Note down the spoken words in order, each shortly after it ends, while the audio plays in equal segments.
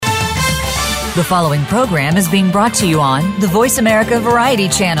The following program is being brought to you on the Voice America Variety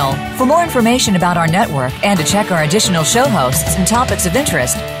Channel. For more information about our network and to check our additional show hosts and topics of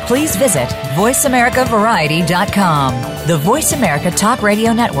interest, please visit voiceamericavariety.com. The Voice America Talk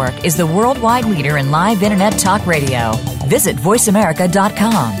Radio Network is the worldwide leader in live Internet talk radio. Visit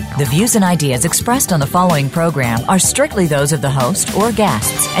voiceamerica.com. The views and ideas expressed on the following program are strictly those of the host or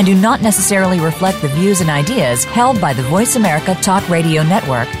guests and do not necessarily reflect the views and ideas held by the Voice America Talk Radio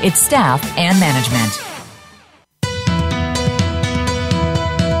Network, its staff, and management.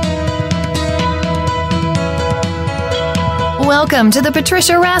 Welcome to the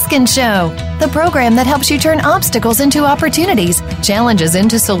Patricia Raskin Show, the program that helps you turn obstacles into opportunities, challenges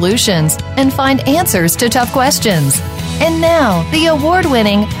into solutions, and find answers to tough questions. And now, the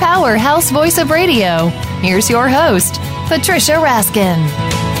award-winning powerhouse voice of radio. Here's your host, Patricia Raskin.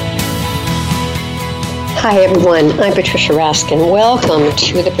 Hi, everyone. I'm Patricia Raskin. Welcome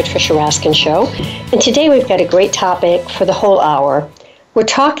to the Patricia Raskin Show. And today we've got a great topic for the whole hour. We're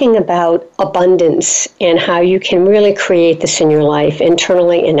talking about abundance and how you can really create this in your life,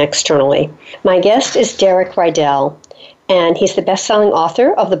 internally and externally. My guest is Derek Rydall, and he's the best-selling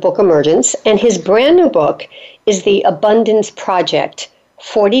author of the book Emergence, and his brand new book is The Abundance Project,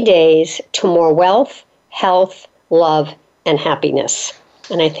 40 Days to More Wealth, Health, Love, and Happiness.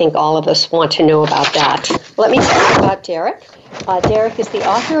 And I think all of us want to know about that. Let me tell you about Derek. Derek is the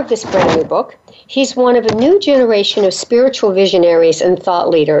author of this brand new book. He's one of a new generation of spiritual visionaries and thought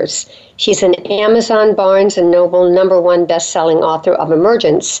leaders. He's an Amazon, Barnes & Noble #1 best-selling author of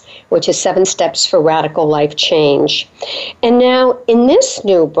Emergence, which is 7 Steps for Radical Life Change. And now, in this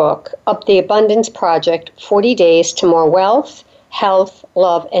new book of The Abundance Project, 40 Days to More Wealth, Health,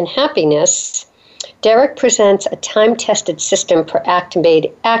 Love, and Happiness, Derek presents a time-tested system for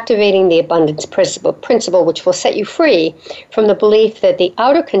activating the abundance principle, which will set you free from the belief that the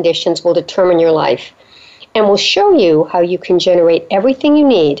outer conditions will determine your life, and will show you how you can generate everything you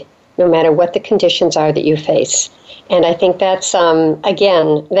need, no matter what the conditions are that you face. And I think that's,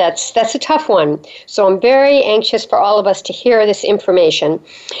 again, that's a tough one. So I'm very anxious for all of us to hear this information.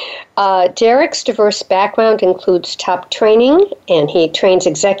 Derek's diverse background includes top training, and he trains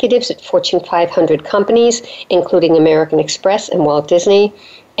executives at Fortune 500 companies, including American Express and Walt Disney,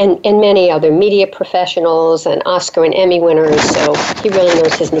 and many other media professionals and Oscar and Emmy winners. So he really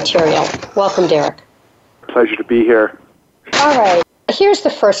knows his material. Welcome, Derek. Pleasure to be here. All right. Here's the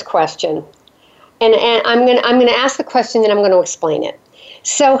first question. And I'm going to ask the question, then I'm going to explain it.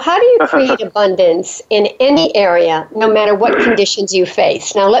 So how do you create abundance in any area, no matter what conditions you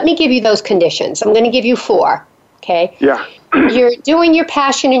face? Now, let me give you those conditions. I'm going to give you 4, okay? Yeah. You're doing your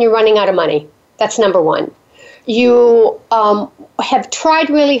passion and you're running out of money. That's number 1. You have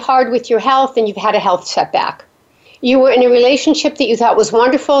tried really hard with your health and you've had a health setback. You were in a relationship that you thought was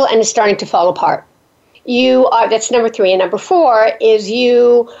wonderful and is starting to fall apart. That's number 3. And number 4 is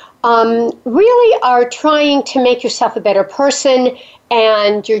you really are trying to make yourself a better person,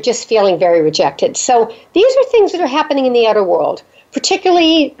 and you're just feeling very rejected. So these are things that are happening in the outer world,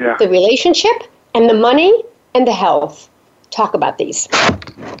 particularly the relationship and the money and the health. Talk about these.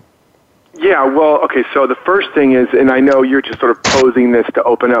 Yeah, well, okay, so the first thing is, and I know you're just sort of posing this to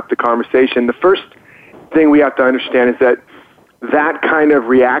open up the conversation, the first thing we have to understand is that kind of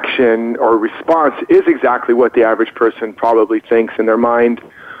reaction or response is exactly what the average person probably thinks in their mind.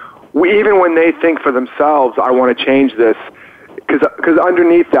 Even when they think for themselves, I want to change this, because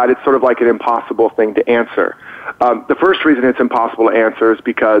underneath that, it's sort of like an impossible thing to answer. The first reason it's impossible to answer is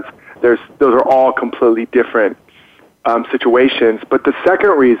because those are all completely different situations. But the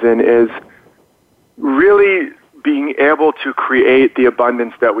second reason is really being able to create the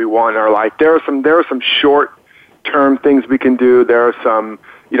abundance that we want in our life. There are some short-term things we can do. There are some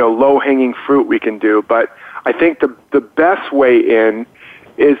low-hanging fruit we can do. But I think the best way in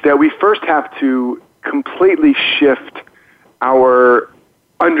is that we first have to completely shift our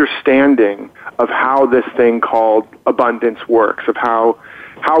understanding of how this thing called abundance works, of how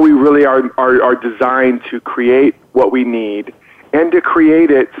we really are designed to create what we need, and to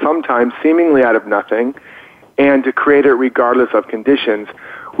create it sometimes seemingly out of nothing, and to create it regardless of conditions.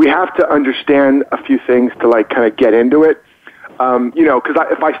 We have to understand a few things to kind of get into it. Because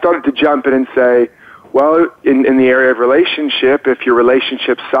if I started to jump in and say, well, in the area of relationship, if your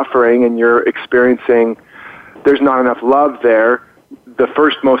relationship's suffering and you're experiencing there's not enough love there, the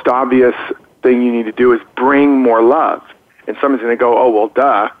first most obvious thing you need to do is bring more love. And someone's going to go, oh, well,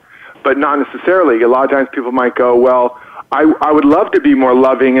 duh. But not necessarily. A lot of times people might go, well, I would love to be more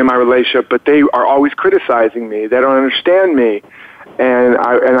loving in my relationship, but they are always criticizing me. They don't understand me. And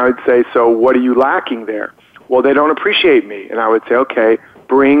I would say, so what are you lacking there? Well, they don't appreciate me. And I would say, okay,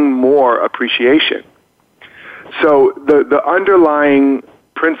 bring more appreciation. So the underlying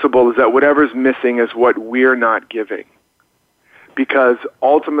principle is that whatever's missing is what we're not giving. Because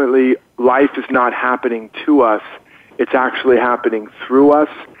ultimately, life is not happening to us. It's actually happening through us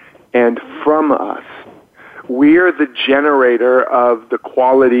and from us. We're the generator of the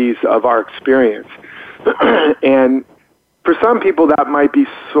qualities of our experience. And for some people, that might be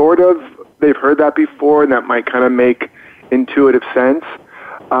they've heard that before, and that might kind of make intuitive sense.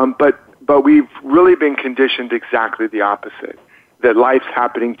 But we've really been conditioned exactly the opposite, that life's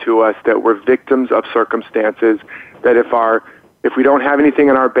happening to us, that we're victims of circumstances, that if we don't have anything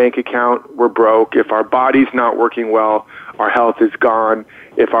in our bank account, we're broke. If our body's not working well, our health is gone.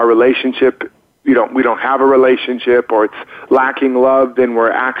 If our relationship, we don't have a relationship, or it's lacking love, then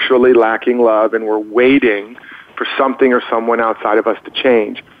we're actually lacking love, and we're waiting for something or someone outside of us to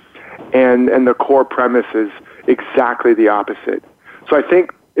change. And the core premise is exactly the opposite. So I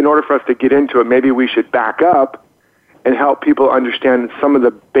think in order for us to get into it, maybe we should back up and help people understand some of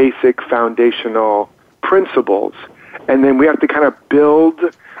the basic foundational principles. And then we have to kind of build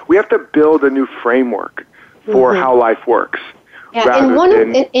a new framework for how life works. Yeah, rather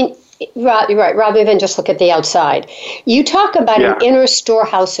than just look at the outside. You talk about an inner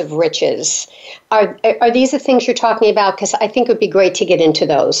storehouse of riches. Are these the things you're talking about? Because I think it would be great to get into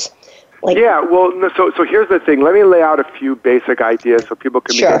those. So here's the thing. Let me lay out a few basic ideas so people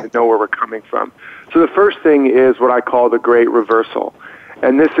can begin to know where we're coming from. So the first thing is what I call the great reversal.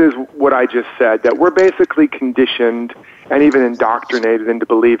 And this is what I just said, that we're basically conditioned and even indoctrinated into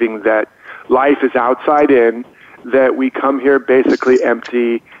believing that life is outside in, that we come here basically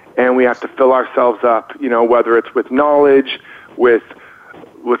empty, and we have to fill ourselves up, whether it's with knowledge, with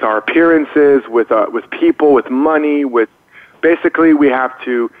our appearances, with people, with money, basically we have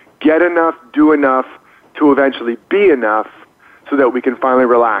to get enough, do enough to eventually be enough so that we can finally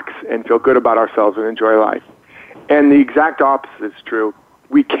relax and feel good about ourselves and enjoy life. And the exact opposite is true.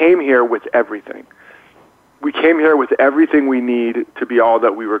 We came here with everything. We came here with everything we need to be all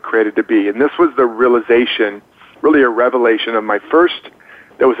that we were created to be. And this was the realization, really a revelation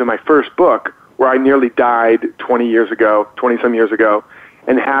that was in my first book, where I nearly died 20-some years ago,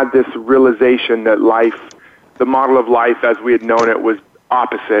 and had this realization that life, the model of life as we had known it, was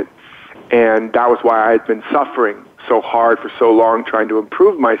opposite. And that was why I had been suffering so hard for so long trying to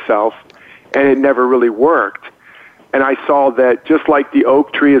improve myself, and it never really worked. And I saw that just like the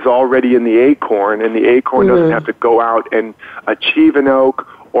oak tree is already in the acorn, and the acorn doesn't have to go out and achieve an oak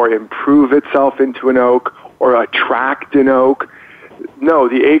or improve itself into an oak or attract an oak. No,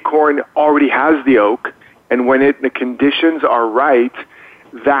 the acorn already has the oak, and when the conditions are right,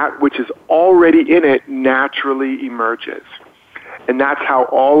 that which is already in it naturally emerges. And that's how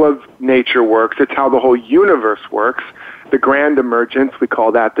all of nature works. It's how the whole universe works. The grand emergence, we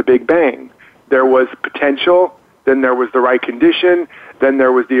call that the Big Bang. There was potential, then there was the right condition, then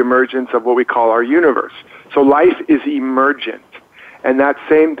there was the emergence of what we call our universe. So life is emergent. And that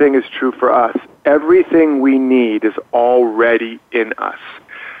same thing is true for us. Everything we need is already in us.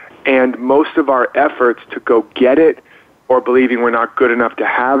 And most of our efforts to go get it, or believing we're not good enough to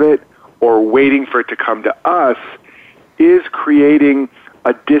have it, or waiting for it to come to us, is creating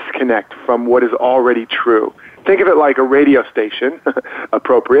a disconnect from what is already true. Think of it like a radio station,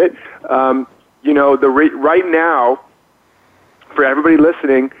 appropriate. Right now, for everybody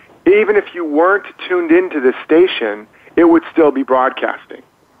listening, even if you weren't tuned into this station, it would still be broadcasting.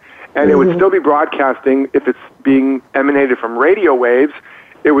 And it would still be broadcasting if it's being emanated from radio waves.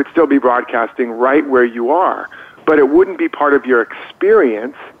 It would still be broadcasting right where you are. But it wouldn't be part of your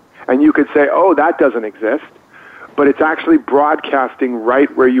experience, and you could say, oh, that doesn't exist. But it's actually broadcasting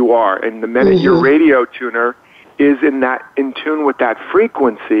right where you are. And the minute your radio tuner is in tune with that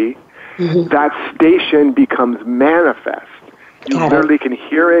frequency, that station becomes manifest. You literally can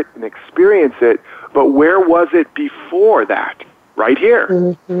hear it and experience it. But where was it before that? Right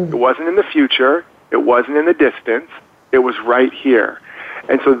here. It wasn't in the future. It wasn't in the distance. It was right here.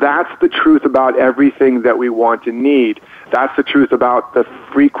 And so that's the truth about everything that we want and need. That's the truth about the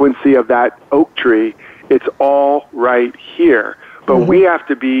frequency of that oak tree. It's all right here. But we have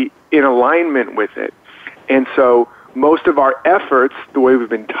to be in alignment with it. And so most of our efforts, the way we've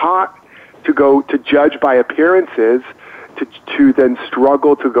been taught to go to judge by appearances, to then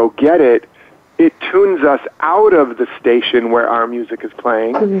struggle to go get it, it tunes us out of the station where our music is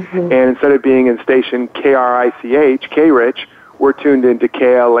playing. And instead of being in station K-R-I-C-H, K-Rich, we're tuned into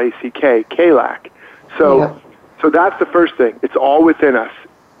K-L-A-C-K, K-Lac. So that's the first thing. It's all within us.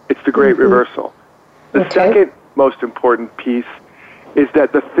 It's the great reversal. The second most important piece is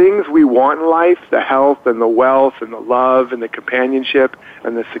that the things we want in life, the health and the wealth and the love and the companionship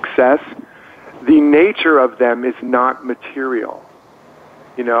and the success, the nature of them is not material.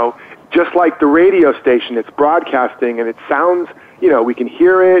 You know, just like the radio station, it's broadcasting and it sounds, you know, we can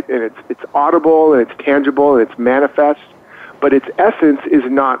hear it and it's audible and it's tangible and it's manifest, but its essence is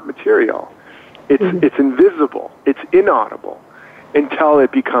not material. It's invisible. It's inaudible until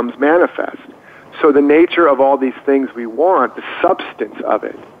it becomes manifest. So the nature of all these things we want, the substance of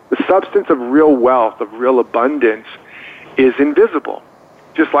it, the substance of real wealth, of real abundance, is invisible.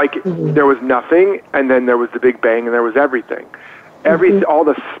 Just like there was nothing, and then there was the Big Bang, and there was everything. All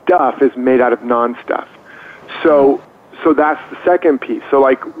the stuff is made out of non-stuff. So that's the second piece. So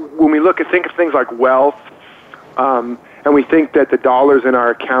like when we think of things like wealth, and we think that the dollars in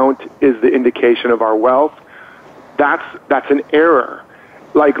our account is the indication of our wealth, that's an error.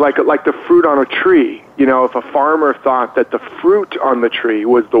 Like the fruit on a tree. You know, if a farmer thought that the fruit on the tree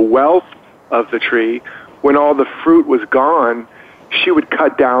was the wealth of the tree, when all the fruit was gone, she would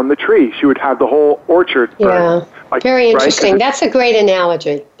cut down the tree. She would have the whole orchard burned. Yeah, very interesting. Right? That's a great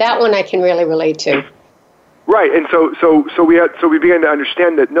analogy. That one I can really relate to. Right, and so we began to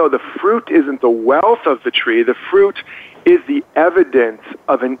understand that no, the fruit isn't the wealth of the tree. The fruit is the evidence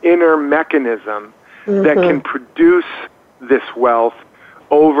of an inner mechanism that can produce this wealth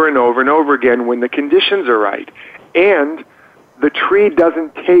over and over and over again when the conditions are right. And the tree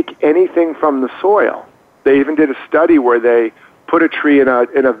doesn't take anything from the soil. They even did a study where they put a tree in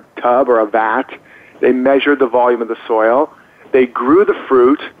a tub or a vat. They measured the volume of the soil. They grew the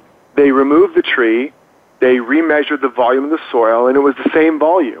fruit. They removed the tree. They remeasured the volume of the soil, and it was the same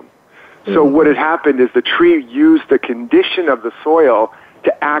volume. So what had happened is the tree used the condition of the soil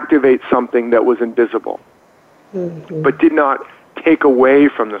to activate something that was invisible, but did not take away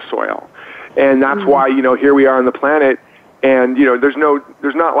from the soil. And that's why, you know, here we are on the planet, and, you know,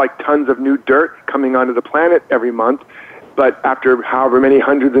 there's not like tons of new dirt coming onto the planet every month, but after however many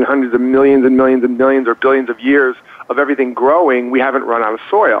hundreds and hundreds of millions and millions and millions or billions of years of everything growing, we haven't run out of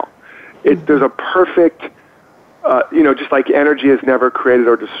soil. There's a perfect, you know, just like energy is never created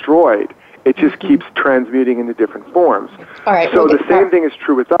or destroyed, it just keeps transmuting into different forms. All right, so the same thing is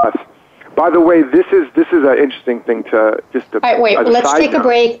true with us. By the way, this is an interesting thing to just to. All right, wait. Let's take a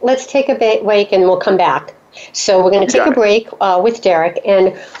break. Let's take a break, and we'll come back. So we're going to take a break with Derek,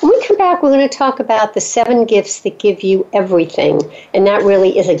 and when we come back, we're going to talk about the 7 gifts that give you everything, and that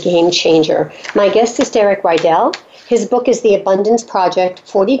really is a game changer. My guest is Derek Rydall. His book is The Abundance Project: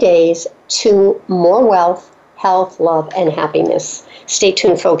 40 Days to More Wealth, Health, Love, and Happiness. Stay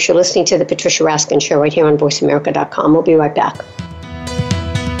tuned, folks. You're listening to The Patricia Raskin Show right here on VoiceAmerica.com. We'll be right back.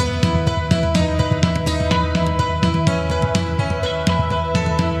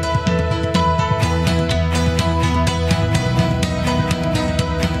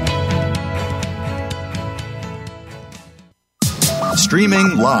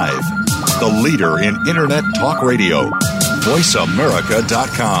 Streaming live, the leader in Internet Talk Radio,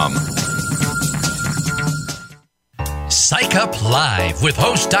 VoiceAmerica.com. Psych Up Live with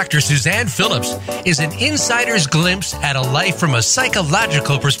host Dr. Suzanne Phillips is an insider's glimpse at a life from a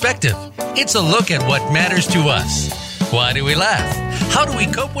psychological perspective. It's a look at what matters to us. Why do we laugh? How do we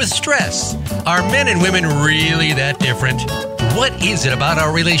cope with stress? Are men and women really that different? What is it about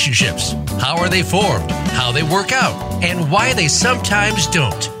our relationships? How are they formed? How they work out? And why they sometimes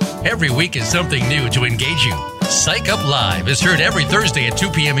don't? Every week is something new to engage you. Psych Up Live is heard every Thursday at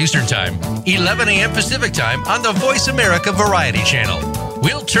 2 p.m. Eastern Time, 11 a.m. Pacific Time on the Voice America Variety Channel.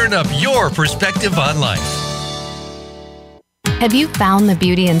 We'll turn up your perspective on life. Have you found the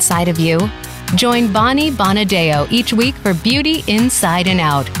beauty inside of you? Join Bonnie Bonadeo each week for Beauty Inside and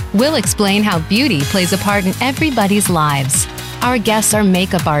Out. We'll explain how beauty plays a part in everybody's lives. Our guests are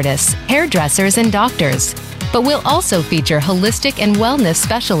makeup artists, hairdressers, and doctors. But we'll also feature holistic and wellness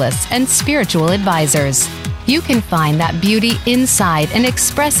specialists and spiritual advisors. You can find that beauty inside and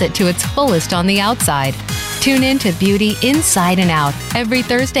express it to its fullest on the outside. Tune in to Beauty Inside and Out every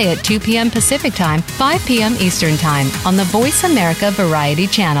Thursday at 2 p.m. Pacific Time, 5 p.m. Eastern Time on the Voice America Variety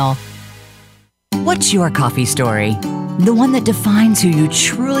Channel. What's your coffee story? The one that defines who you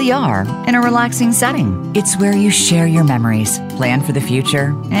truly are in a relaxing setting. It's where you share your memories, plan for the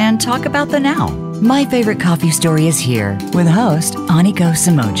future, and talk about the now. My Favorite Coffee Story is here with host Aniko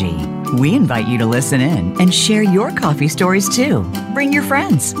Samoji. We invite you to listen in and share your coffee stories too. Bring your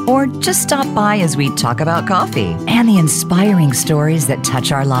friends or just stop by as we talk about coffee and the inspiring stories that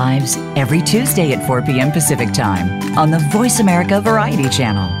touch our lives every Tuesday at 4 p.m. Pacific Time on the Voice America Variety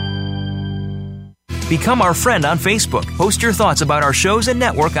Channel. Become our friend on Facebook. Post your thoughts about our shows and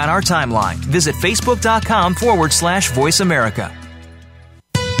network on our timeline. Visit Facebook.com/Voice America.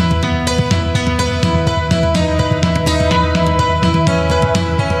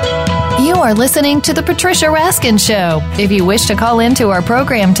 You are listening to The Patricia Raskin Show. If you wish to call into our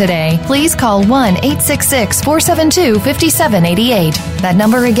program today, please call 1-866-472-5788. That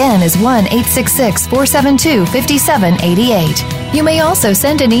number again is 1-866-472-5788. You may also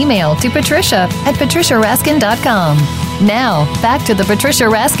send an email to patricia@patriciaraskin.com. Now, back to The Patricia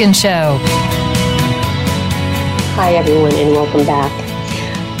Raskin Show. Hi, everyone, and welcome back.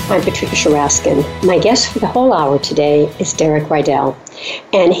 I'm Patricia Raskin. My guest for the whole hour today is Derek Rydall,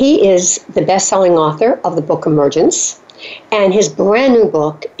 and he is the best-selling author of the book Emergence, and his brand new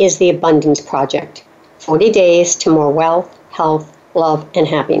book is The Abundance Project, 40 Days to More Wealth, Health, Love, and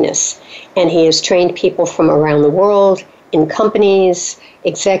Happiness. And he has trained people from around the world in companies,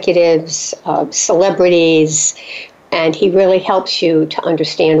 executives, celebrities, and he really helps you to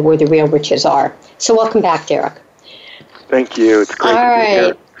understand where the real riches are. So welcome back, Derek. Thank you. It's great to be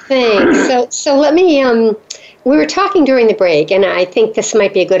here. Thanks. So let me, we were talking during the break, and I think this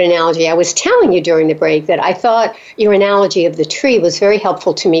might be a good analogy. I was telling you during the break that I thought your analogy of the tree was very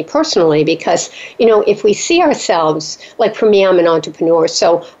helpful to me personally because, if we see ourselves, like for me, I'm an entrepreneur,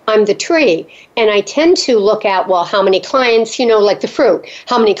 so I'm the tree, and I tend to look at, well, how many clients, like the fruit,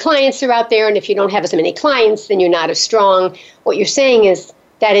 how many clients are out there, and if you don't have as many clients, then you're not as strong. What you're saying is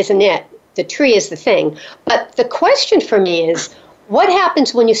that isn't it. The tree is the thing. But the question for me is, what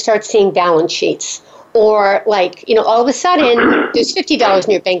happens when you start seeing balance sheets? Or all of a sudden, there's $50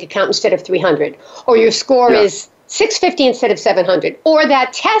 in your bank account instead of $300. Or your score is $650 instead of $700. Or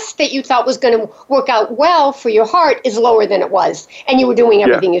that test that you thought was going to work out well for your heart is lower than it was. And you were doing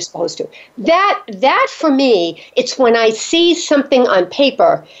everything you're supposed to. That for me, it's when I see something on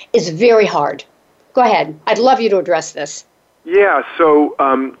paper is very hard. Go ahead. I'd love you to address this. Yeah, so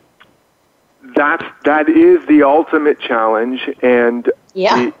that is the ultimate challenge and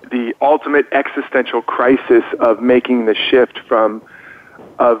the ultimate existential crisis of making the shift from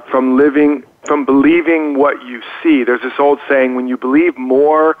believing what you see. There's this old saying, when you believe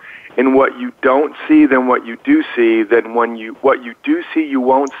more in what you don't see than what you do see, then what you do see you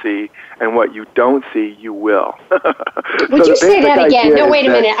won't see, and what you don't see you will. Would you say that again? No, wait a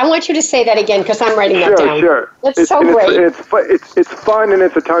minute. I want you to say that again because I'm writing that down. Sure. That's so great. It's fun and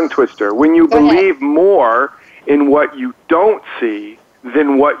it's a tongue twister. When you believe more in what you don't see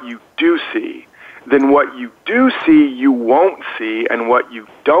than what you do see, then what you do see you won't see, and what you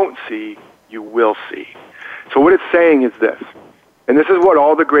don't see you will see. So what it's saying is this, and this is what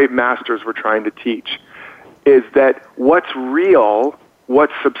all the great masters were trying to teach, is that what's real,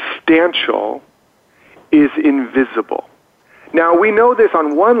 what's substantial, is invisible. Now, we know this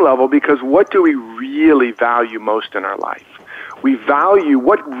on one level because what do we really value most in our life? We value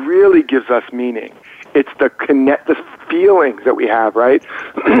what really gives us meaning. It's the feelings that we have, right?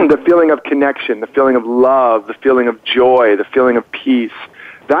 The feeling of connection, the feeling of love, the feeling of joy, the feeling of peace.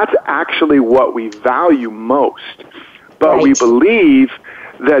 That's actually what we value most. But we believe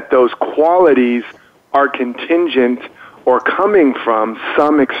that those qualities are contingent or coming from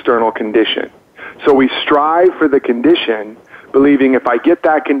some external condition. So we strive for the condition, believing if I get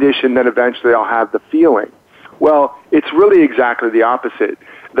that condition, then eventually I'll have the feeling. Well, it's really exactly the opposite.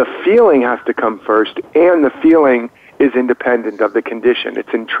 The feeling has to come first, and the feeling is independent of the condition.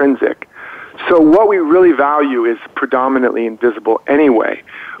 It's intrinsic. So what we really value is predominantly invisible anyway,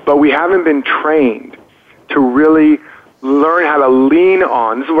 but we haven't been trained to really learn how to lean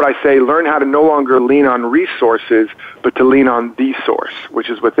on, this is what I say, learn how to no longer lean on resources, but to lean on the source, which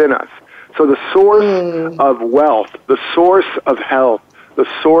is within us. So the source of wealth, the source of health, the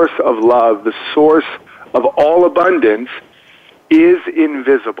source of love, the source of all abundance is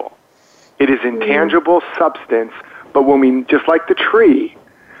invisible. It is intangible substance, but when we, just like the tree,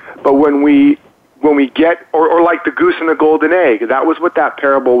 but when we get, or like the goose and the golden egg, that was what that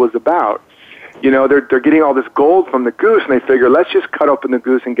parable was about. They're getting all this gold from the goose, and they figure, let's just cut open the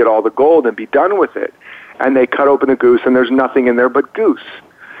goose and get all the gold and be done with it. And they cut open the goose, and there's nothing in there but goose.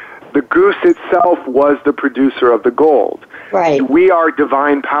 The goose itself was the producer of the gold. Right. We are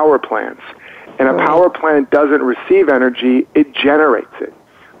divine power plants. And a power plant doesn't receive energy, it generates it.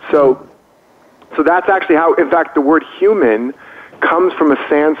 So that's actually how, in fact, the word human comes from a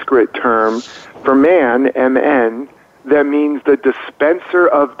Sanskrit term for man, M-N, that means the dispenser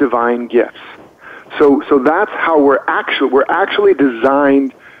of divine gifts. So that's how we're actually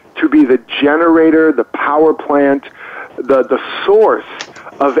designed to be the generator, the power plant, the source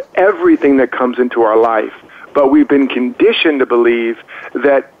of everything that comes into our life. But we've been conditioned to believe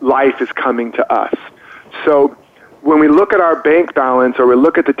that life is coming to us. So when we look at our bank balance or we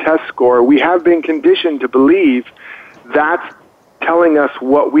look at the test score, we have been conditioned to believe that's telling us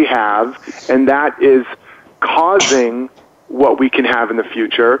what we have, and that is causing what we can have in the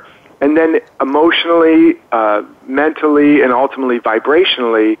future. And then emotionally, mentally, and ultimately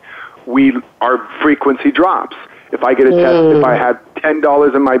vibrationally, our frequency drops. If I get a test, if I have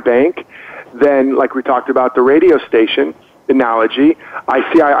 $10 in my bank, then like we talked about the radio station analogy,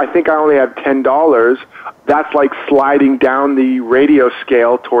 I think I only have $10. That's like sliding down the radio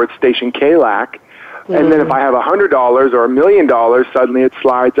scale towards station KLAC. And then if I have $100 or $1 million, suddenly it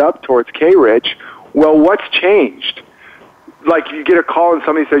slides up towards K-Rich. Well, what's changed? Like you get a call and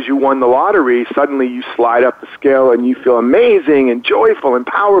somebody says you won the lottery, suddenly you slide up the scale and you feel amazing and joyful and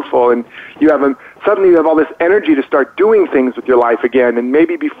powerful, and suddenly you have all this energy to start doing things with your life again. And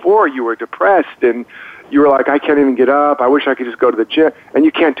maybe before you were depressed and you were like, I can't even get up, I wish I could just go to the gym, and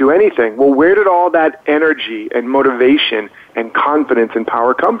you can't do anything. Well, where did all that energy and motivation and confidence and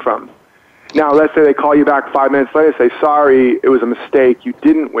power come from? Now, let's say they call you back 5 minutes later and say, sorry, it was a mistake, you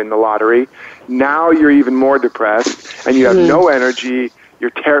didn't win the lottery. Now you're even more depressed, and you have no energy,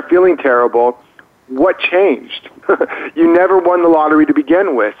 you're feeling terrible. What changed? You never won the lottery to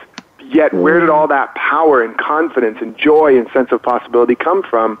begin with. Yet where did all that power and confidence and joy and sense of possibility come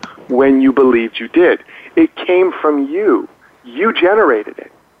from when you believed you did? It came from you. You generated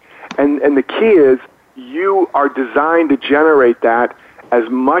it. And the key is you are designed to generate that as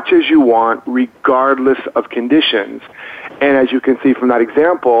much as you want, regardless of conditions. And as you can see from that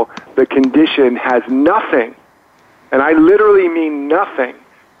example, the condition has nothing, and I literally mean nothing,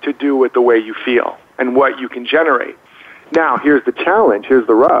 to do with the way you feel and what you can generate. Now, here's the challenge, here's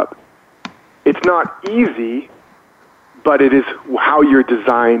the rub. It's not easy, but it is how you're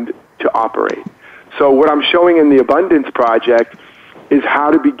designed to operate. So what I'm showing in the Abundance Project is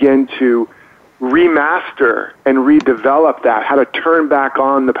how to begin to remaster and redevelop that, how to turn back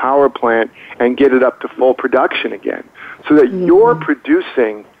on the power plant and get it up to full production again, so that you're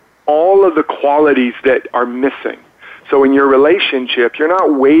producing all of the qualities that are missing. So in your relationship, you're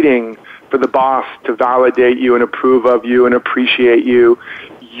not waiting for the boss to validate you and approve of you and appreciate you.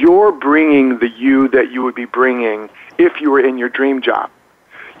 You're bringing the you that you would be bringing if you were in your dream job.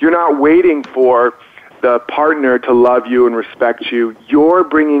 You're not waiting for the partner to love you and respect you. You're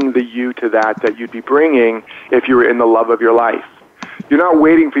bringing the you to that you'd be bringing if you were in the love of your life. You're not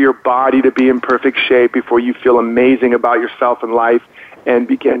waiting for your body to be in perfect shape before you feel amazing about yourself and life and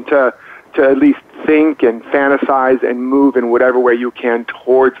begin to at least think and fantasize and move in whatever way you can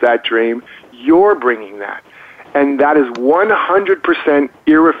towards that dream. You're bringing that. And that is 100%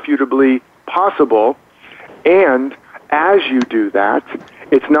 irrefutably possible. And as you do that,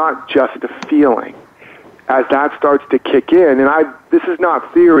 it's not just a feeling. As that starts to kick in, and this is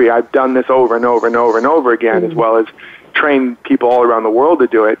not theory, I've done this over and over and over and over again, as well as trained people all around the world to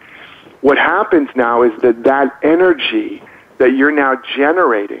do it. What happens now is that energy that you're now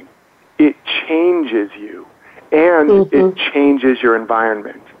generating, it changes you, and it changes your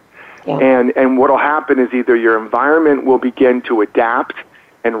environment. Yeah. And what will happen is either your environment will begin to adapt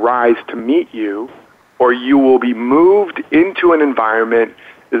and rise to meet you, or you will be moved into an environment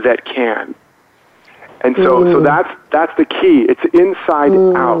that can. And so that's the key. It's inside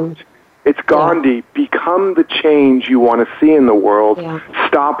out. It's Gandhi. Become the change you want to see in the world. Yeah.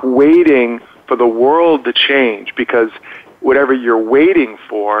 Stop waiting for the world to change, because whatever you're waiting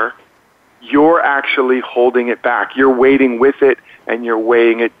for, you're actually holding it back. You're waiting with it, and you're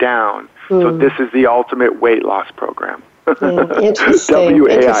weighing it down. So this is the ultimate weight loss program. Interesting.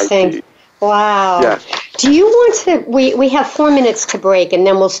 WAIT. Interesting. Wow. Yes. Do you want to, we have 4 minutes to break, and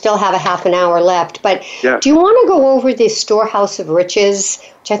then we'll still have a half an hour left, but do you want to go over this storehouse of riches,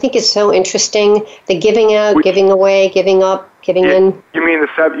 which I think is so interesting, the giving out, giving away, giving up, giving in? You mean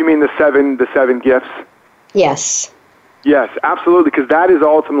the seven gifts? Yes. Yes, absolutely, because that is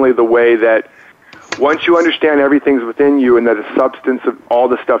ultimately the way that once you understand everything's within you and that the substance of all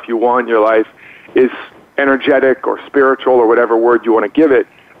the stuff you want in your life is energetic or spiritual or whatever word you want to give it,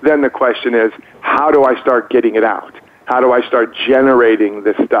 then the question is, how do I start getting it out? How do I start generating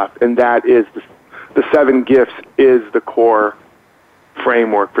this stuff? And that is the 7 gifts is the core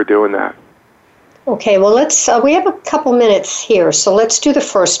framework for doing that. Okay, well, we have a couple minutes here, so let's do the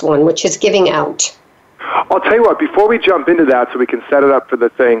first one, which is giving out. I'll tell you what, before we jump into that so we can set it up for the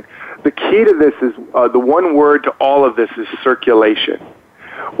thing, the key to this is, the one word to all of this is circulation.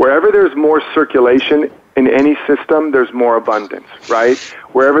 Wherever there's more circulation in any system, there's more abundance, right?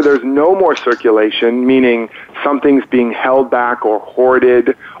 Wherever there's no more circulation, meaning something's being held back or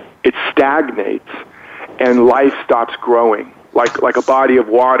hoarded, it stagnates and life stops growing. Like a body of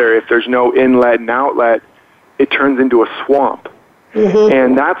water, if there's no inlet and outlet, it turns into a swamp.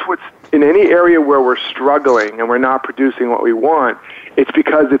 And that's what's in any area where we're struggling and we're not producing what we want, it's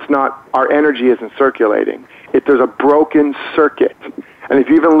because our energy isn't circulating. There's a broken circuit. And if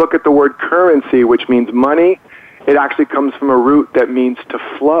you even look at the word currency, which means money, it actually comes from a root that means to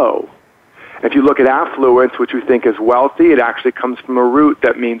flow. If you look at affluence, which we think is wealthy, it actually comes from a root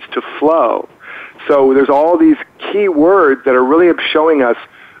that means to flow. So there's all these key words that are really showing us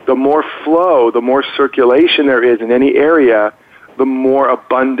the more flow, the more circulation there is in any area, the more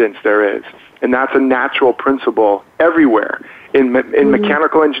abundance there is. And that's a natural principle everywhere, in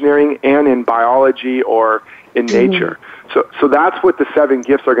mechanical engineering and in biology or in nature. So that's what the 7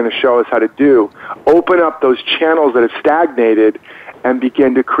 gifts are going to show us how to do. Open up those channels that have stagnated and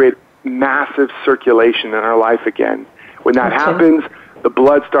begin to create massive circulation in our life again. When that happens, the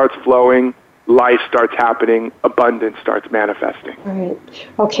blood starts flowing, life starts happening, abundance starts manifesting. All right.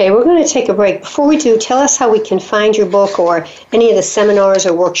 Okay, we're going to take a break. Before we do, tell us how we can find your book or any of the seminars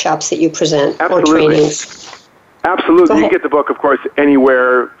or workshops that you present or trainings. Absolutely. You can get the book, of course,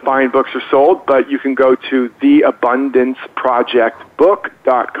 anywhere fine books are sold, but you can go to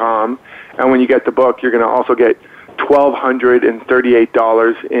theabundanceprojectbook.com, and when you get the book, you're going to also get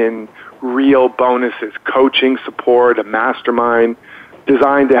 $1,238 in real bonuses, coaching, support, a mastermind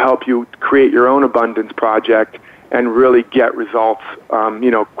designed to help you create your own abundance project and really get results,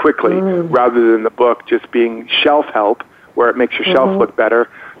 quickly, rather than the book just being shelf help, where it makes your shelf look better.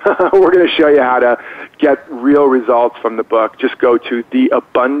 We're going to show you how to get real results from the book. Just go to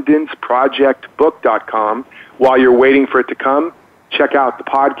theabundanceprojectbook.com. While you're waiting for it to come, check out the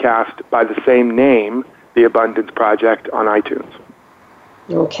podcast by the same name, The Abundance Project, on iTunes.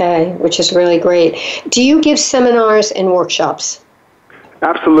 Okay, which is really great. Do you give seminars and workshops?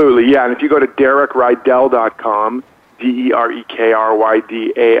 Absolutely, yeah. And if you go to DerekRydall.com,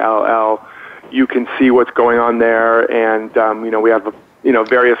 DerekRydall, you can see what's going on there. And, we have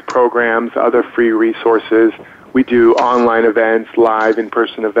various programs, other free resources. We do online events, live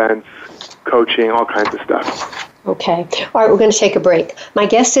in-person events, coaching, all kinds of stuff. Okay. All right, we're going to take a break. My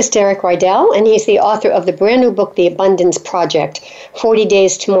guest is Derek Rydall, and he's the author of the brand new book, The Abundance Project, 40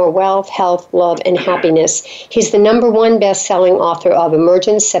 Days to More Wealth, Health, Love, and Happiness. He's the #1 best-selling author of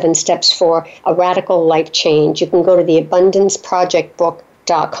Emergence, 7 Steps for a Radical Life Change. You can go to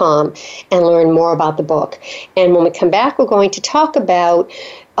theabundanceprojectbook.com and learn more about the book. And when we come back, we're going to talk about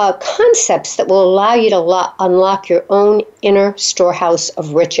concepts that will allow you to unlock your own inner storehouse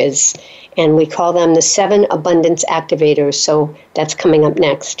of riches. And we call them the 7 abundance activators. So that's coming up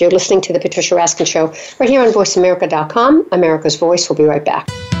next. You're listening to The Patricia Raskin Show right here on VoiceAmerica.com. America's Voice. We'll be right back.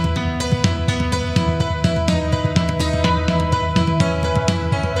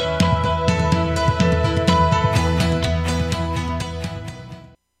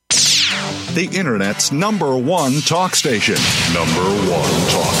 The Internet's #1 talk station. #1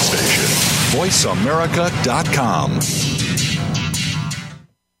 talk station. VoiceAmerica.com.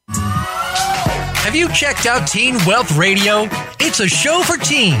 Have you checked out Teen Wealth Radio? It's a show for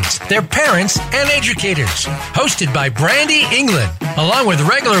teens, their parents, and educators. Hosted by Brandy England. Along with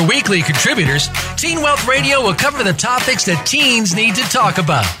regular weekly contributors, Teen Wealth Radio will cover the topics that teens need to talk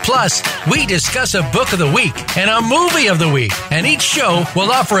about. Plus, we discuss a book of the week and a movie of the week. And each show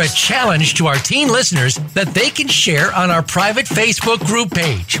will offer a challenge to our teen listeners that they can share on our private Facebook group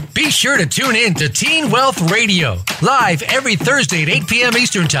page. Be sure to tune in to Teen Wealth Radio, live every Thursday at 8 p.m.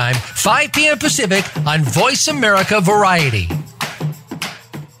 Eastern Time, 5 p.m. Pacific on Voice America Variety.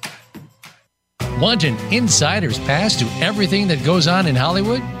 Want an insider's pass to everything that goes on in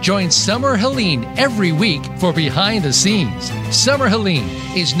Hollywood? Join Summer Helene every week for Behind the Scenes. Summer Helene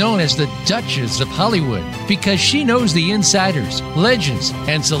is known as the Duchess of Hollywood because she knows the insiders, legends,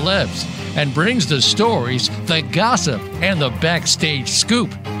 and celebs and brings the stories, the gossip, and the backstage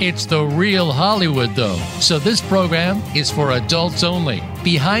scoop. It's the real Hollywood, though, so this program is for adults only.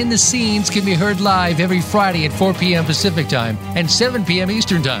 Behind the Scenes can be heard live every Friday at 4 p.m. Pacific Time and 7 p.m.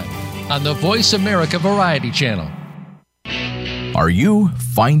 Eastern Time on the Voice America Variety Channel. Are you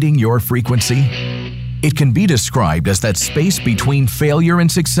finding your frequency? It can be described as that space between failure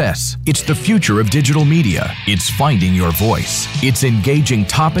and success. It's the future of digital media. It's finding your voice. It's engaging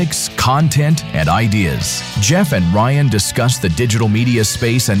topics, content, and ideas. Jeff and Ryan discuss the digital media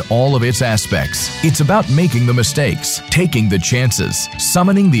space and all of its aspects. It's about making the mistakes, taking the chances,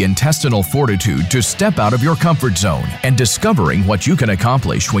 summoning the intestinal fortitude to step out of your comfort zone, and discovering what you can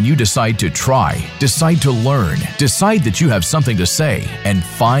accomplish when you decide to try, decide to learn, decide that you have something to say, and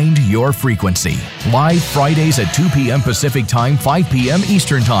find your frequency. Live Fridays at 2 p.m. Pacific Time, 5 p.m.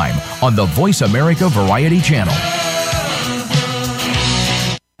 Eastern Time on the Voice America Variety Channel.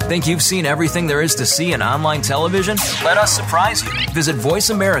 Think you've seen everything there is to see in online television? Let us surprise you. Visit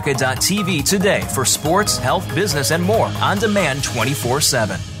voiceamerica.tv today for sports, health, business, and more on demand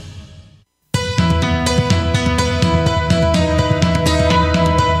 24/7.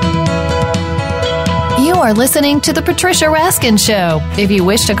 You're listening to The Patricia Raskin Show. If you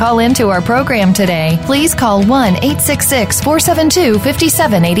wish to call into our program today, please call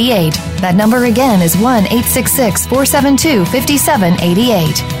 1-866-472-5788. That number again is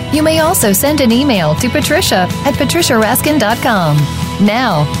 1-866-472-5788. You may also send an email to patricia@patriciaraskin.com.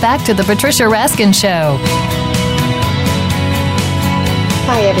 Now, back to The Patricia Raskin Show.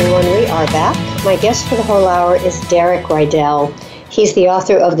 Hi, everyone. We are back. My guest for the whole hour is Derek Rydall. He's the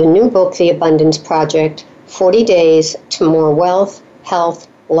author of the new book, The Abundance Project, 40 Days to More Wealth, Health,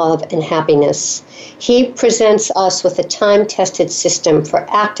 Love, and Happiness. He presents us with a time-tested system for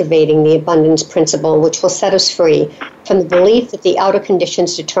activating the abundance principle, which will set us free from the belief that the outer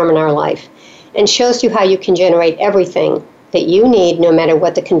conditions determine our life, and shows you how you can generate everything that you need no matter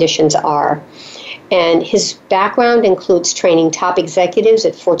what the conditions are. And his background includes training top executives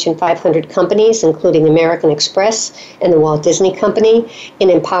at Fortune 500 companies, including American Express and the Walt Disney Company, in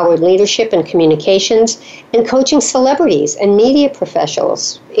empowered leadership and communications, and coaching celebrities and media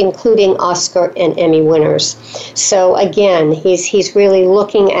professionals, including Oscar and Emmy winners. So again, he's really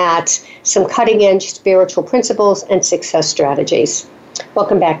looking at some cutting-edge spiritual principles and success strategies.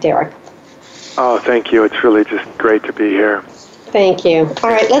 Welcome back, Derek. Oh, thank you. It's really just great to be here. Thank you. All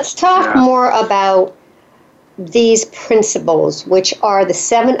right, let's talk more about these principles, which are the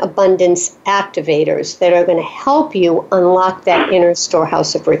 7 abundance activators that are going to help you unlock that inner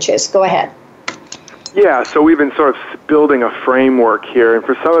storehouse of riches. Go ahead. Yeah, so we've been sort of building a framework here, and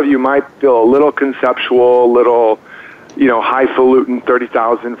for some of you might feel a little conceptual, a little, highfalutin,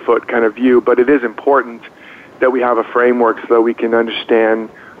 30,000-foot kind of view, but it is important that we have a framework so that we can understand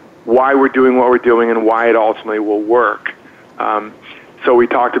why we're doing what we're doing and why it ultimately will work. So we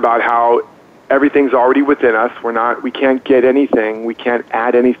talked about how everything's already within us. We can't get anything. We can't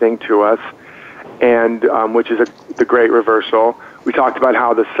add anything to us, and which is the great reversal. We talked about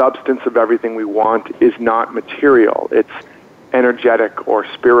how the substance of everything we want is not material. It's energetic or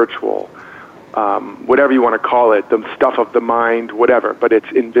spiritual, whatever you want to call it, the stuff of the mind, whatever, but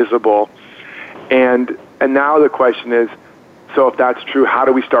it's invisible. And now the question is, so if that's true, how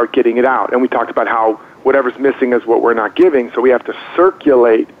do we start getting it out? And we talked about how whatever's missing is what we're not giving, so we have to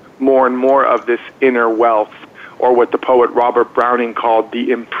circulate more and more of this inner wealth, or what the poet Robert Browning called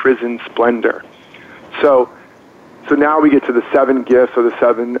the imprisoned splendor. So now we get to the 7 gifts, or the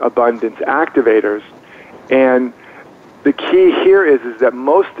 7 abundance activators, and the key here is that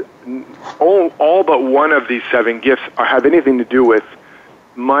all but one of these 7 gifts have anything to do with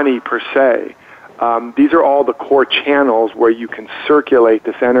money per se. These are all the core channels where you can circulate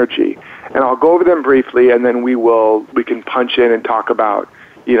this energy. And I'll go over them briefly, and then we can punch in and talk about,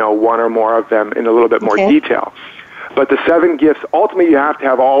 one or more of them in a little bit more detail. But the 7 gifts, ultimately you have to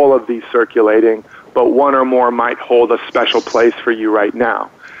have all of these circulating, but one or more might hold a special place for you right now.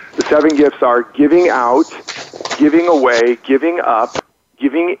 The 7 gifts are giving out, giving away, giving up,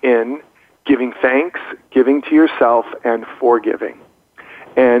 giving in, giving thanks, giving to yourself, and forgiving.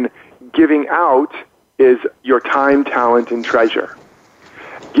 And giving out is your time, talent, and treasure.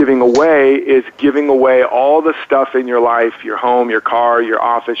 Giving away is giving away all the stuff in your life, your home, your car, your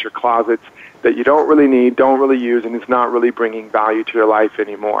office, your closets, that you don't really need, don't really use, and is not really bringing value to your life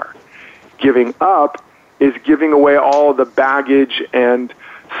anymore. Giving up is giving away all the baggage and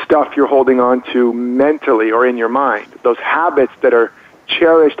stuff you're holding on to mentally or in your mind. Those habits that are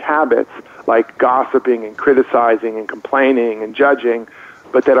cherished habits, like gossiping and criticizing and complaining and judging,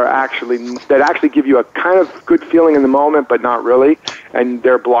 but that actually give you a kind of good feeling in the moment, but not really, and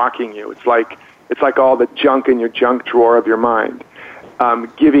they're blocking you. It's like all the junk in your junk drawer of your mind.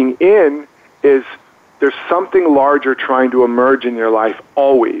 Giving in is there's something larger trying to emerge in your life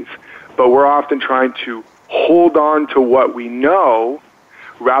always, but we're often trying to hold on to what we know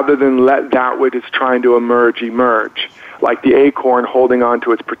rather than let that which is trying to emerge. Like the acorn holding on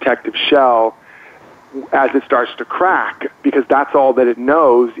to its protective shell as it starts to crack, because that's all that it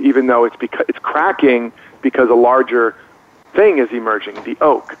knows, even though it's cracking because a larger thing is emerging, the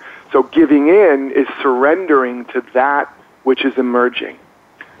oak. So giving in is surrendering to that which is emerging.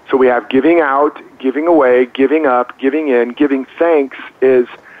 So we have giving out, giving away, giving up, giving in. Giving thanks is,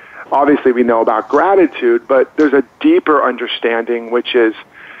 obviously we know about gratitude, but there's a deeper understanding, which is,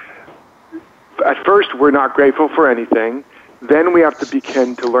 at first we're not grateful for anything. Then we have to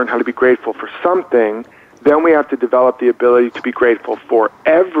begin to learn how to be grateful for something. Then we have to develop the ability to be grateful for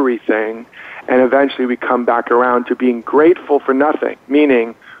everything. And eventually we come back around to being grateful for nothing,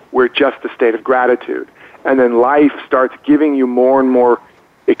 meaning we're just a state of gratitude. And then life starts giving you more and more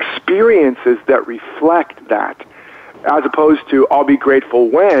experiences that reflect that, as opposed to I'll be grateful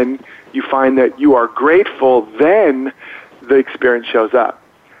when you find that you are grateful, then the experience shows up.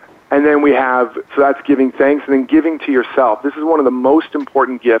 And then we have, so that's giving thanks, and then giving to yourself. This is one of the most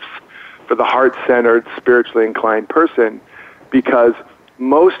important gifts for the heart-centered, spiritually inclined person, because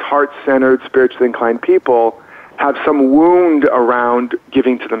most heart-centered, spiritually inclined people have some wound around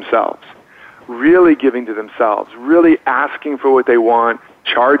giving to themselves, really giving to themselves, really asking for what they want,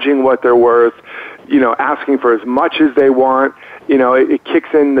 charging what they're worth, asking for as much as they want. It kicks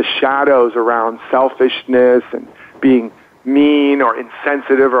in the shadows around selfishness and being mean or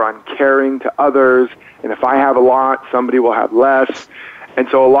insensitive or uncaring to others. And if I have a lot, somebody will have less. And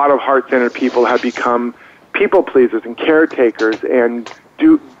so a lot of heart-centered people have become people pleasers and caretakers and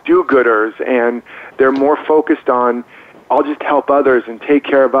do-gooders, and they're more focused on, I'll just help others and take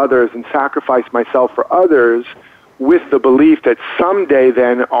care of others and sacrifice myself for others, with the belief that someday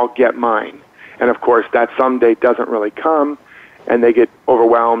then I'll get mine. And of course that someday doesn't really come, and they get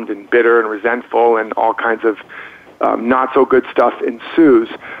overwhelmed and bitter and resentful, and all kinds of not so good stuff ensues.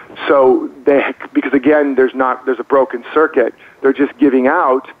 So because again, there's a broken circuit. They're just giving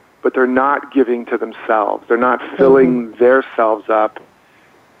out, but they're not giving to themselves. They're not filling themselves up.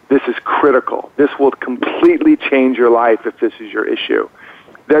 This is critical. This will completely change your life if this is your issue.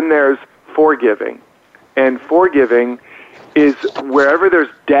 Then there's forgiving. And forgiving is wherever there's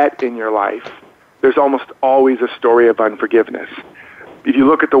debt in your life, there's almost always a story of unforgiveness. If you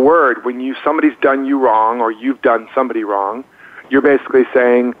look at the word, when somebody's done you wrong or you've done somebody wrong, you're basically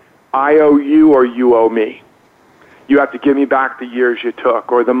saying, I owe you or you owe me. You have to give me back the years you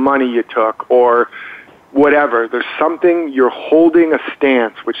took or the money you took or whatever. There's something, you're holding a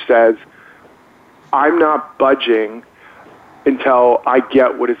stance which says, I'm not budging until I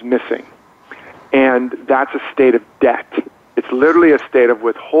get what is missing. And that's a state of debt. It's literally a state of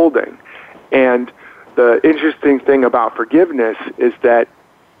withholding. And the interesting thing about forgiveness is that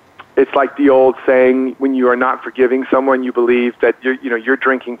it's like the old saying, when you are not forgiving someone, you believe that you're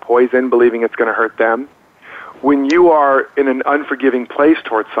drinking poison, believing it's going to hurt them. When you are in an unforgiving place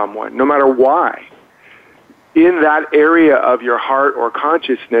towards someone, no matter why, in that area of your heart or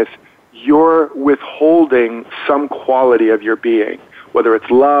consciousness, you're withholding some quality of your being, whether it's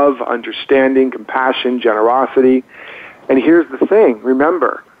love, understanding, compassion, generosity. And here's the thing,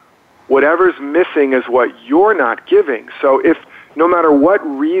 remember, whatever's missing is what you're not giving. So if no matter what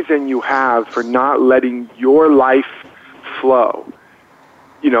reason you have for not letting your life flow,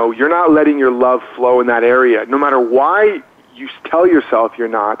 you're not letting your love flow in that area, no matter why you tell yourself you're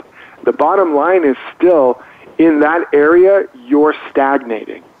not, the bottom line is still, in that area, you're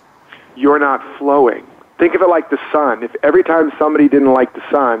stagnating. You're not flowing. Think of it like the sun. If every time somebody didn't like the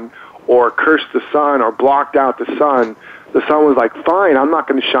sun or cursed the sun or blocked out the sun was like, fine, I'm not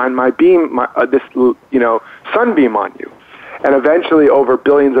going to shine my beam, sunbeam on you. And eventually, over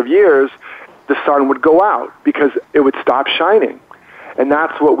billions of years, the sun would go out because it would stop shining. And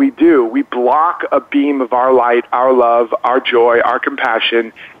that's what we do. We block a beam of our light, our love, our joy, our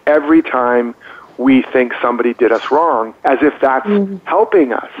compassion every time we think somebody did us wrong, as if that's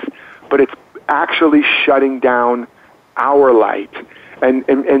helping us. But it's actually shutting down our light.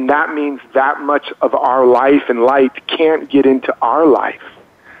 And that means that much of our life and light can't get into our life.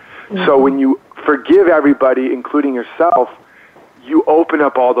 So when you forgive everybody, including yourself, you open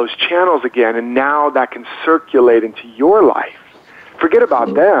up all those channels again, and now that can circulate into your life. Forget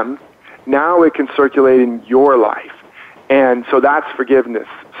about them. Now it can circulate in your life. And so that's forgiveness.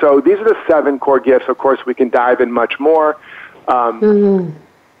 So these are the 7 core gifts. Of course, we can dive in much more.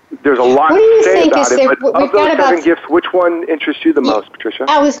 There's a lot to say about it, but of those 7 gifts, which one interests you the most, Patricia?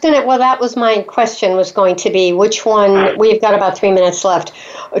 That was my question, was going to be, which one, we've got about 3 minutes left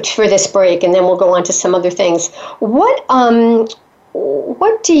for this break, and then we'll go on to some other things. The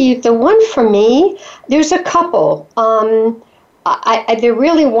one for me, there's a couple. They're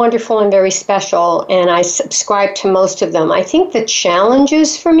really wonderful and very special, and I subscribe to most of them. I think the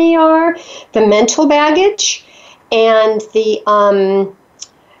challenges for me are the mental baggage and the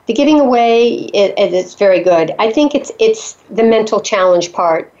giving away. It's very good. I think it's the mental challenge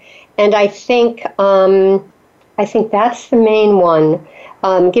part, and I think that's the main one.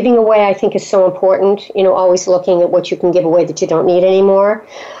 Giving away, I think, is so important. Always looking at what you can give away that you don't need anymore.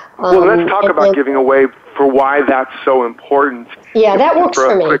 Well, let's talk about giving away, for why that's so important. Yeah, that works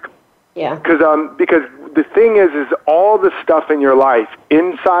for me. Yeah. Because the thing is all the stuff in your life,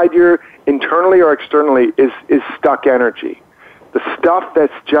 internally or externally, is stuck energy. The stuff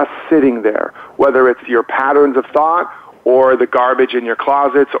that's just sitting there, whether it's your patterns of thought or the garbage in your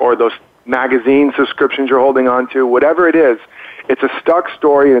closets or those magazine subscriptions you're holding on to, whatever it is, it's a stuck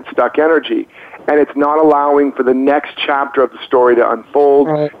story and it's stuck energy. And it's not allowing for the next chapter of the story to unfold.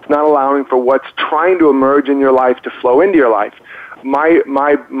 Right. It's not allowing for what's trying to emerge in your life to flow into your life.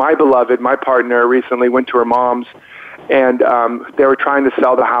 my beloved, my partner, recently went to her mom's, and they were trying to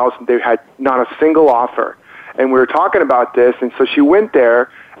sell the house, and they had not a single offer. And we were talking about this, and so she went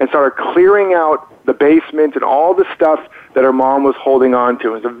there and started clearing out the basement and all the stuff that her mom was holding on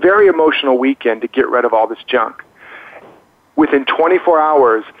to. It was a very emotional weekend to get rid of all this junk. Within 24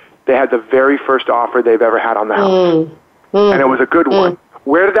 hours, they had the very first offer they've ever had on the house. And it was a good one.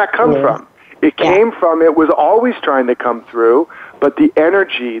 Where did that come from? It came from, it was always trying to come through, but the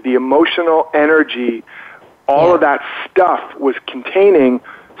energy, the emotional energy, all of that stuff was containing.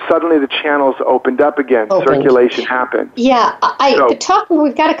 Suddenly the channels opened up again. Circulation happened. Yeah,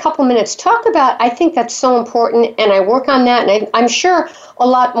 we've got a couple minutes. Talk about, I think that's so important, and I work on that, and I'm sure a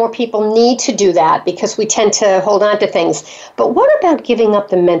lot more people need to do that because we tend to hold on to things. But what about giving up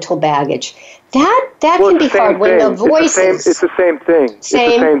the mental baggage? That can be hard when the voices... It's the same thing. It's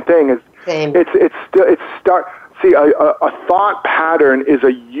the same thing. A thought pattern is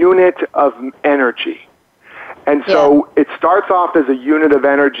a unit of energy. And so it starts off as a unit of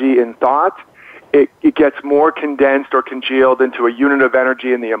energy in thought. It gets more condensed or congealed into a unit of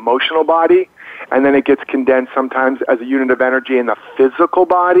energy in the emotional body. And then it gets condensed sometimes as a unit of energy in the physical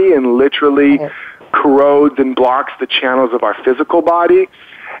body and literally corrodes and blocks the channels of our physical body.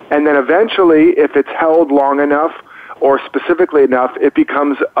 And then eventually, if it's held long enough or specifically enough, it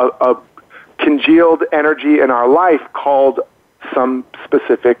becomes a congealed energy in our life called some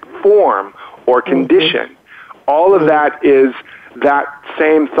specific form or condition. All of that is that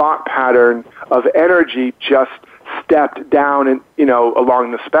same thought pattern of energy just stepped down and,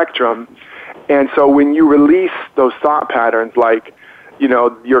 along the spectrum. And so when you release those thought patterns like,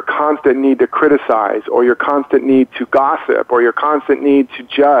 your constant need to criticize or your constant need to gossip or your constant need to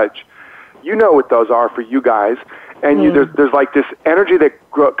judge, you know what those are for you guys. And there's like this energy that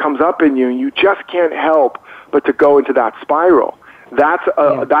comes up in you, and you just can't help but to go into that spiral. That's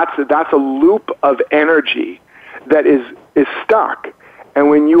a loop of energy that is stuck. And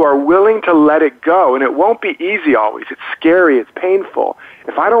when you are willing to let it go, and it won't be easy always, it's scary, it's painful.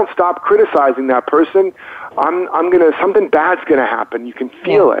 If I don't stop criticizing that person, something bad's gonna happen. You can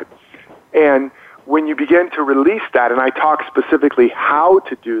feel it. And when you begin to release that, and I talk specifically how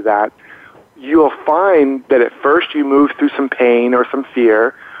to do that, you'll find that at first you move through some pain or some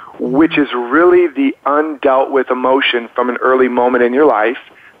fear, which is really the undealt with emotion from an early moment in your life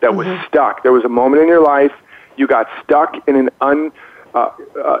that was stuck. There was a moment in your life you got stuck in an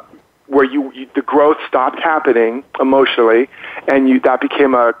where the growth stopped happening emotionally, and that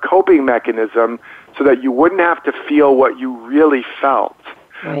became a coping mechanism so that you wouldn't have to feel what you really felt.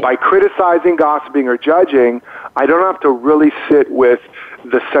 Right. By criticizing, gossiping, or judging, I don't have to really sit with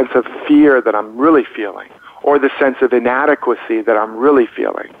the sense of fear that I'm really feeling or the sense of inadequacy that I'm really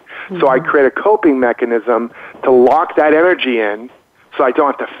feeling. So I create a coping mechanism to lock that energy in so I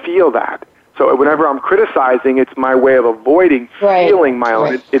don't have to feel that. So whenever I'm criticizing, it's my way of avoiding feeling my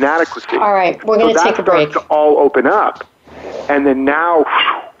own inadequacy. All right, we're going to take a break. So that starts to all open up. And then now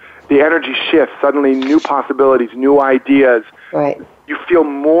the energy shifts, suddenly new possibilities, new ideas. Right. You feel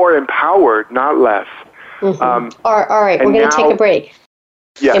more empowered, not less. All right, we're going to take a break.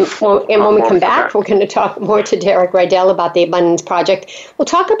 Yes. And when we come back, we're going to talk more to Derek Rydall about the Abundance Project. We'll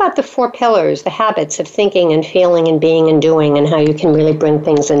talk about the 4 pillars, the habits of thinking and feeling and being and doing, and how you can really bring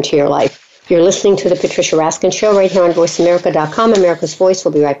things into your life. You're listening to The Patricia Raskin Show right here on VoiceAmerica.com. America's Voice.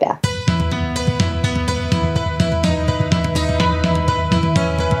 We'll be right back.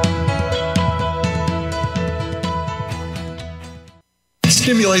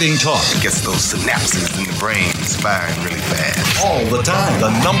 Stimulating talk. It gets those synapses in the brain firing really fast. All the time. The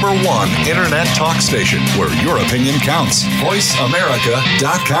 #1 Internet talk station where your opinion counts.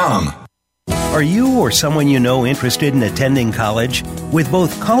 VoiceAmerica.com. Are you or someone you know interested in attending college? With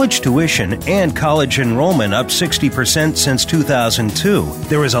both college tuition and college enrollment up 60% since 2002,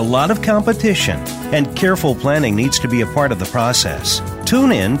 there is a lot of competition, and careful planning needs to be a part of the process.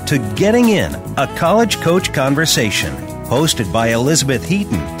 Tune in to Getting In, a college coach conversation, hosted by Elizabeth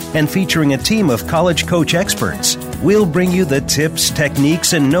Heaton and featuring a team of college coach experts. We'll bring you the tips,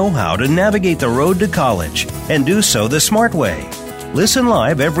 techniques, and know-how to navigate the road to college and do so the smart way. Listen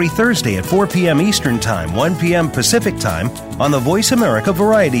live every Thursday at 4 p.m. Eastern Time, 1 p.m. Pacific Time on the Voice America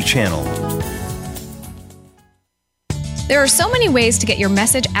Variety Channel. There are so many ways to get your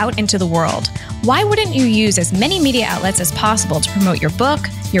message out into the world. Why wouldn't you use as many media outlets as possible to promote your book,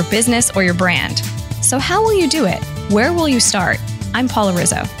 your business, or your brand? So how will you do it? Where will you start? I'm Paula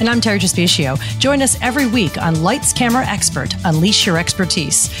Rizzo. And I'm Terry Jaspicio. Join us every week on Lights, Camera, Expert. Unleash your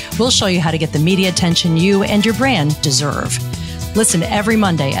expertise. We'll show you how to get the media attention you and your brand deserve. Listen every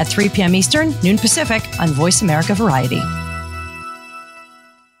Monday at 3 p.m. Eastern, noon Pacific on Voice America Variety.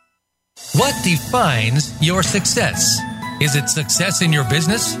 What defines your success? Is it success in your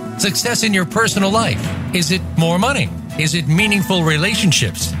business? Success in your personal life? Is it more money? Is it meaningful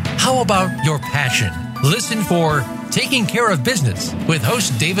relationships? How about your passion? Listen for Taking Care of Business with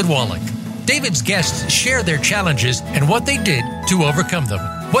host David Wallach. David's guests share their challenges and what they did to overcome them.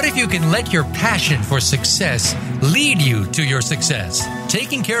 What if you can let your passion for success lead you to your success?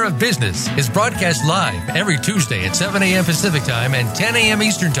 Taking Care of Business is broadcast live every Tuesday at 7 a.m. Pacific Time and 10 a.m.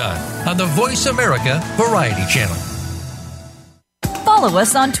 Eastern Time on the Voice America Variety Channel. Follow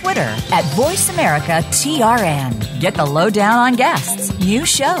us on Twitter at VoiceAmericaTRN. Get the lowdown on guests, new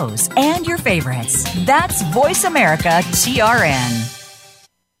shows, and your favorites. That's VoiceAmericaTRN.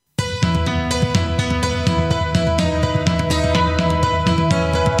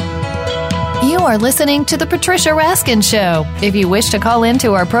 You are listening to The Patricia Raskin Show. If you wish to call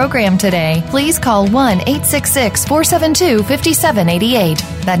into our program today, please call 1-866-472-5788.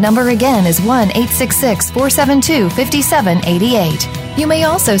 That number again is 1-866-472-5788. You may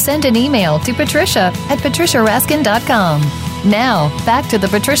also send an email to patricia@patriciaraskin.com. Now, back to The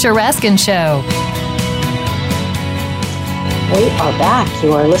Patricia Raskin Show. We are back.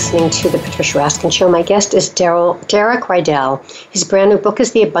 You are listening to The Patricia Raskin Show. My guest is Derek Rydall. His brand new book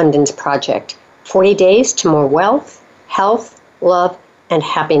is The Abundance Project, 40 Days to More Wealth, Health, Love, and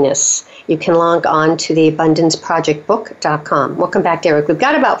Happiness. You can log on to theabundanceprojectbook.com. Welcome back, Derek. We've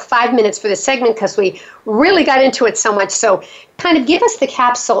got about 5 minutes for this segment because we really got into it so much. So kind of give us the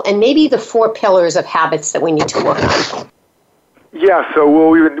capsule and maybe the 4 pillars of habits that we need to work on. Yeah, so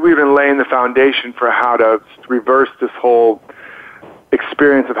we've been laying the foundation for how to reverse this whole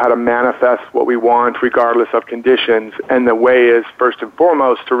experience of how to manifest what we want regardless of conditions. And the way is, first and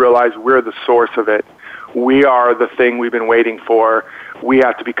foremost, to realize we're the source of it. We are the thing we've been waiting for. We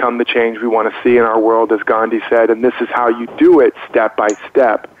have to become the change we want to see in our world, as Gandhi said, and this is how you do it step by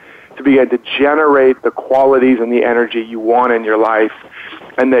step to begin to generate the qualities and the energy you want in your life,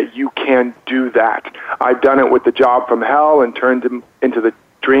 and that you can do that. I've done it with the job from hell and turned it into the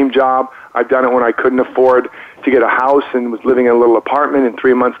dream job. I've done it when I couldn't afford to get a house and was living in a little apartment, and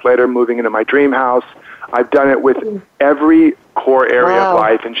 3 months later moving into my dream house. I've done it with every core area of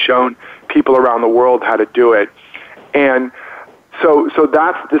life and shown people around the world how to do it. And so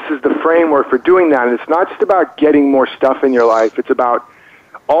this is the framework for doing that. And it's not just about getting more stuff in your life. It's about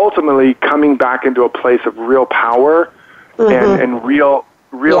ultimately coming back into a place of real power and real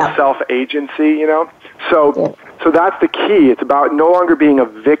self-agency, you know? So that's the key. It's about no longer being a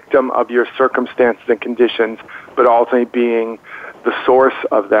victim of your circumstances and conditions, but ultimately being the source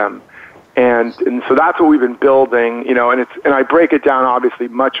of them. And so that's what we've been building, you know, and I break it down obviously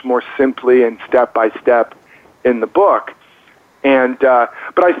much more simply and step by step in the book. And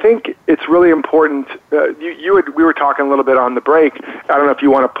but I think it's really important. We were talking a little bit on the break. I don't know if you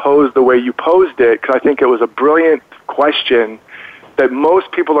want to pose the way you posed it, because I think it was a brilliant question that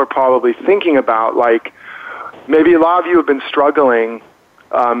most people are probably thinking about. Like, maybe a lot of you have been struggling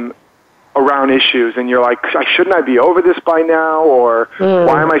around issues, and you're like, shouldn't I be over this by now? Or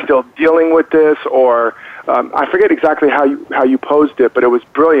why am I still dealing with this? Or I forget exactly how you posed it, but it was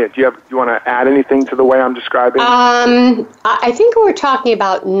brilliant. Do you want to add anything to the way I'm describing? I think we're talking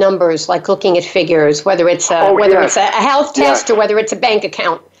about numbers, like looking at figures, whether it's it's a health test or whether it's a bank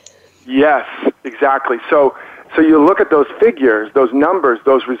account. Yes, exactly. So you look at those figures, those numbers,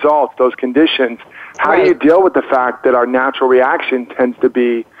 those results, those conditions. How do you deal with the fact that our natural reaction tends to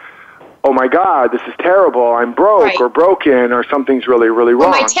be, oh my God, this is terrible, I'm broke or broken, or something's really, really wrong.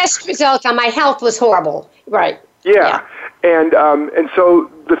 Well, my test result on my health was horrible. Right. Yeah. And so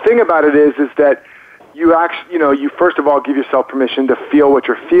the thing about it is that you actually, you first of all give yourself permission to feel what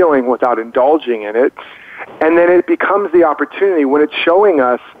you're feeling without indulging in it. And then it becomes the opportunity when it's showing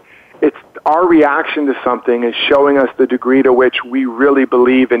us, it's our reaction to something is showing us the degree to which we really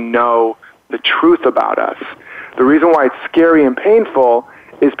believe and know the truth about us. The reason why it's scary and painful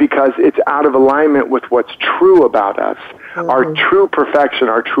is because it's out of alignment with what's true about us, our true perfection,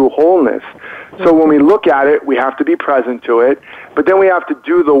 our true wholeness. So when we look at it, we have to be present to it, but then we have to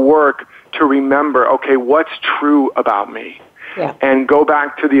do the work to remember, okay, what's true about me? Yeah. And go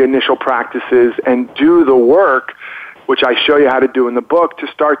back to the initial practices and do the work, which I show you how to do in the book, to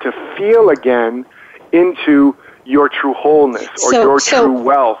start to feel again into your true wholeness or your true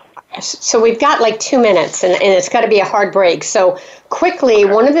wealth. So we've got like 2 minutes, and it's got to be a hard break. So quickly,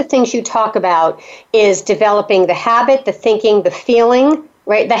 one of the things you talk about is developing the habit, the thinking, the feeling,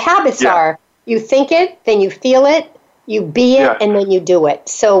 right? The habits are you think it, then you feel it, you be it, and then you do it.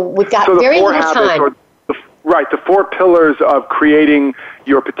 So we've got very little time. The 4 pillars of creating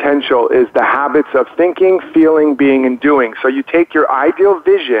your potential is the habits of thinking, feeling, being, and doing. So you take your ideal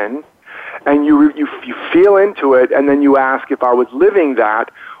vision and you feel into it, and then you ask, if I was living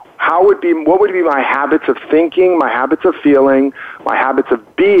that, what would be my habits of thinking, my habits of feeling, my habits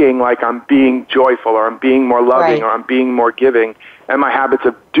of being, like I'm being joyful, or I'm being more loving, or I'm being more giving, and my habits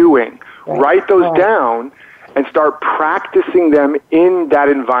of doing. Write those down and start practicing them in that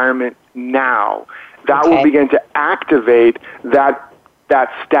environment now. That will begin to activate that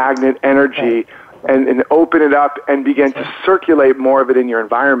stagnant energy and open it up and begin to circulate more of it in your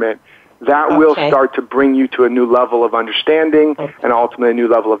environment. That will start to bring you to a new level of understanding and ultimately a new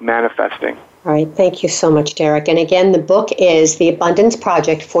level of manifesting. All right. Thank you so much, Derek. And again, the book is The Abundance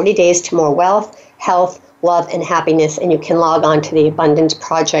Project, 40 Days to More Wealth, Health, Love, and Happiness. And you can log on to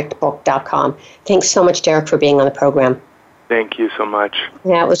theabundanceprojectbook.com. Thanks so much, Derek, for being on the program. Thank you so much.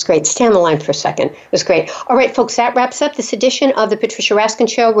 Yeah, it was great. Stay on the line for a second. It was great. All right, folks, that wraps up this edition of the Patricia Raskin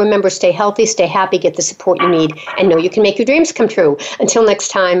Show. Remember, stay healthy, stay happy, get the support you need, and know you can make your dreams come true. Until next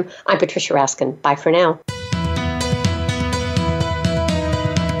time, I'm Patricia Raskin. Bye for now.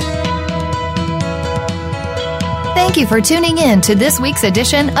 Thank you for tuning in to this week's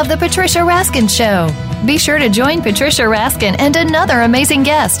edition of the Patricia Raskin Show. Be sure to join Patricia Raskin and another amazing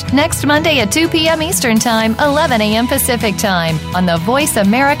guest next Monday at 2 p.m. Eastern Time, 11 a.m. Pacific Time on the Voice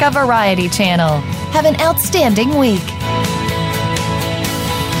America Variety Channel. Have an outstanding week.